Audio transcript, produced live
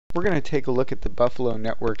We're going to take a look at the Buffalo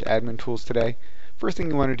Network admin tools today. First thing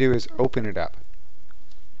you want to do is open it up.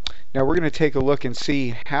 Now we're going to take a look and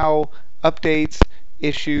see how updates,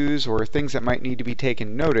 issues, or things that might need to be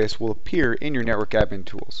taken notice will appear in your network admin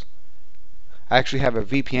tools. I actually have a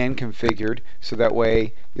VPN configured, so that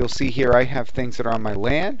way you'll see here I have things that are on my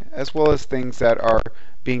LAN as well as things that are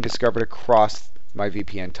being discovered across my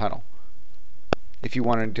VPN tunnel. If you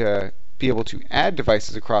wanted to be able to add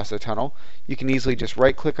devices across the tunnel, you can easily just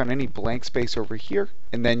right click on any blank space over here,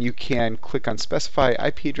 and then you can click on specify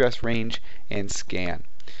IP address range and scan.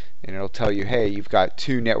 And it'll tell you, hey, you've got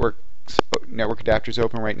two network adapters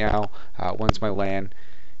open right now. One's my LAN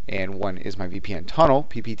and one is my VPN tunnel,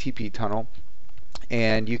 PPTP tunnel.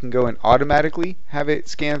 And you can go and automatically have it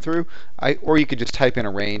scan through, or you could just type in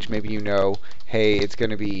a range. Maybe you know, hey, it's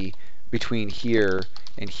going to be between here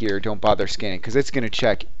and here. Don't bother scanning, because it's going to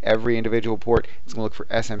check every individual port. It's going to look for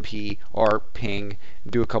SMP, ARP, ping,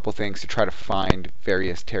 and do a couple things to try to find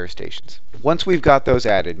various TeraStations. Once we've got those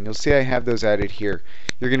added, and you'll see I have those added here,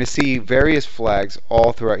 you're going to see various flags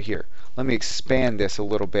all throughout here. Let me expand this a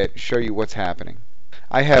little bit, show you what's happening.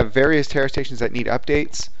 I have various TeraStations that need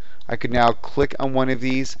updates. I could now click on one of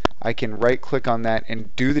these. I can right click on that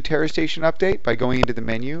and do the TeraStation update by going into the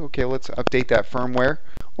menu. Okay, let's update that firmware.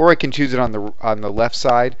 Or I can choose it on the left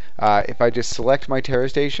side. If I just select my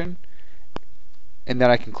TeraStation and then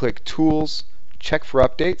I can click Tools, Check for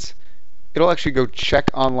Updates, it'll actually go check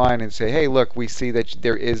online and say, hey, look, we see that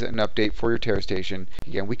there is an update for your TeraStation.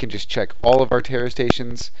 Again, we can just check all of our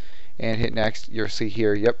TeraStations and hit next. You'll see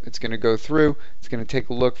here, yep, it's going to go through. It's going to take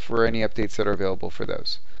a look for any updates that are available for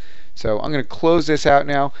those. So I'm going to close this out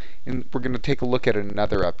now, and we're going to take a look at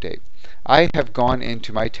another update. I have gone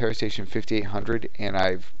into my TeraStation 5800 and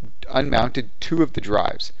I've unmounted two of the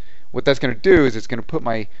drives. What that's going to do is it's going to put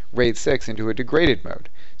my RAID 6 into a degraded mode.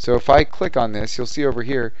 So if I click on this, you'll see over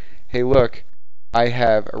here, hey look, I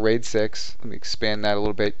have a RAID 6. Let me expand that a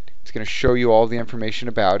little bit. It's going to show you all the information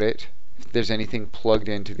about it, if there's anything plugged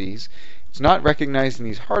into these. It's not recognizing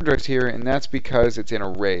these hard drives here, and that's because it's in a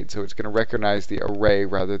RAID, so it's going to recognize the array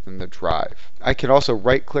rather than the drive. I can also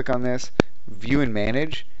right click on this, view and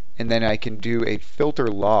manage, and then I can do a filter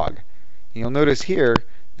log. And you'll notice here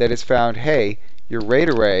that it's found, hey, your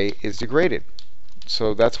RAID array is degraded.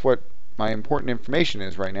 So that's what my important information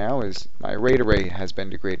is right now, is my RAID array has been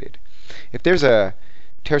degraded. If there's a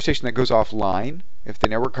TeraStation that goes offline, if the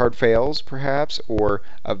network card fails perhaps, or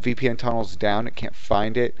a VPN tunnel is down, it can't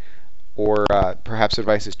find it, or perhaps the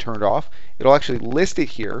device is turned off, it'll actually list it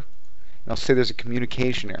here, and I'll say there's a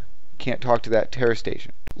communication error. Can't talk to that TeraStation.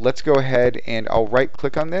 Let's go ahead and I'll right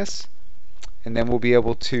click on this, and then we'll be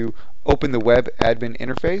able to open the web admin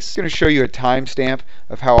interface. It's going to show you a timestamp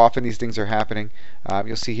of how often these things are happening.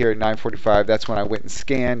 You'll see here at 9:45, that's when I went and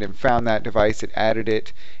scanned and found that device, it added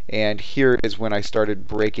it, and here is when I started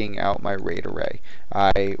breaking out my RAID array.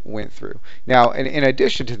 I went through. Now, in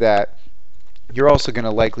addition to that, you're also going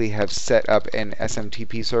to likely have set up an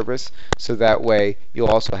SMTP service, so that way you'll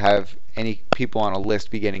also have any people on a list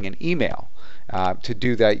be getting an email. To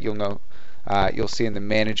do that, you'll see in the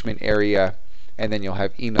management area, and then you'll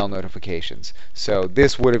have email notifications. So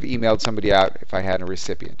this would have emailed somebody out if I had a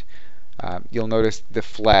recipient. You'll notice the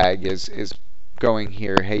flag is going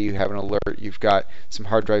here, hey, you have an alert, you've got some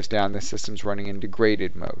hard drives down, the system's running in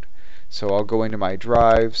degraded mode. So I'll go into my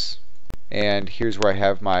drives, and here's where I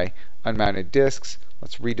have my unmounted disks.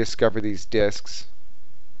 Let's rediscover these disks.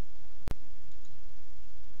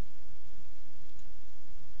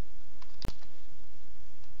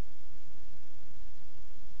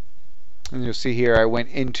 And you'll see here I went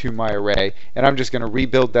into my array, and I'm just going to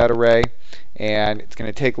rebuild that array, and it's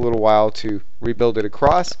going to take a little while to rebuild it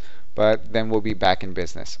across, but then we'll be back in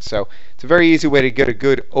business. So it's a very easy way to get a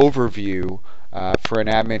good overview for an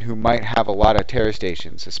admin who might have a lot of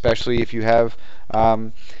TeraStations, especially if you have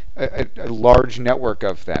a large network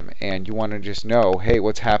of them and you want to just know, hey,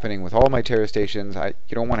 what's happening with all my TeraStations.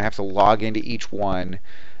 You don't want to have to log into each one.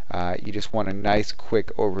 You just want a nice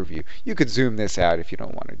quick overview. You could zoom this out if you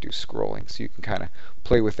don't want to do scrolling, so you can kind of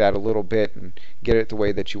play with that a little bit and get it the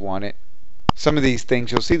way that you want it. Some of these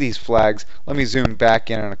things, you'll see these flags. Let me zoom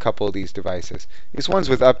back in on a couple of these devices. These ones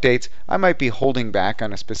with updates, I might be holding back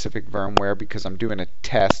on a specific firmware because I'm doing a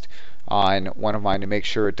test on one of mine to make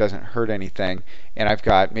sure it doesn't hurt anything, and I've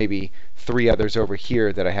got maybe 3 others over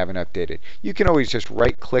here that I haven't updated. You can always just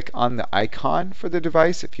right click on the icon for the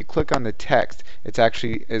device. If you click on the text, it's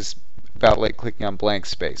actually is about like clicking on blank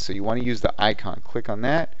space. So you want to use the icon. Click on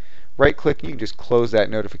that, right click, and you can just close that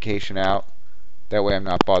notification out. That way I'm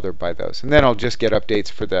not bothered by those. And then I'll just get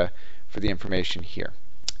updates for the information here.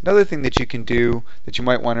 Another thing that you can do that you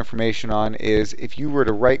might want information on is if you were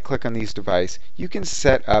to right click on these devices, you can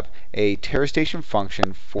set up a TeraStation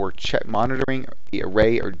function for monitoring the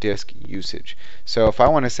array or disk usage. So if I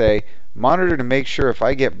want to say monitor to make sure if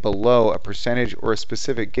I get below a percentage or a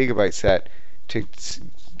specific gigabyte set to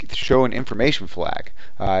show an information flag.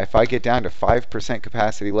 If I get down to 5%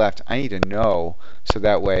 capacity left, I need to know so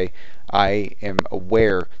that way I am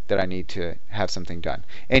aware that I need to have something done.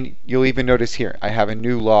 And you'll even notice here, I have a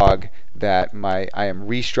new log that I am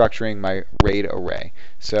restructuring my RAID array.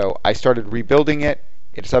 So I started rebuilding it.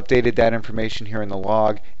 It's updated that information here in the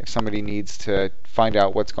log. If somebody needs to find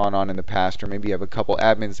out what's gone on in the past, or maybe you have a couple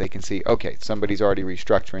admins, they can see, okay, somebody's already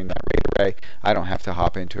restructuring that RAID array. I don't have to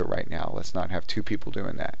hop into it right now. Let's not have two people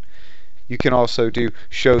doing that. You can also do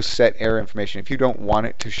show set error information. If you don't want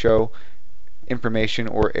it to show information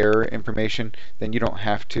or error information, then you don't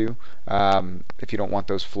have to if you don't want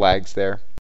those flags there.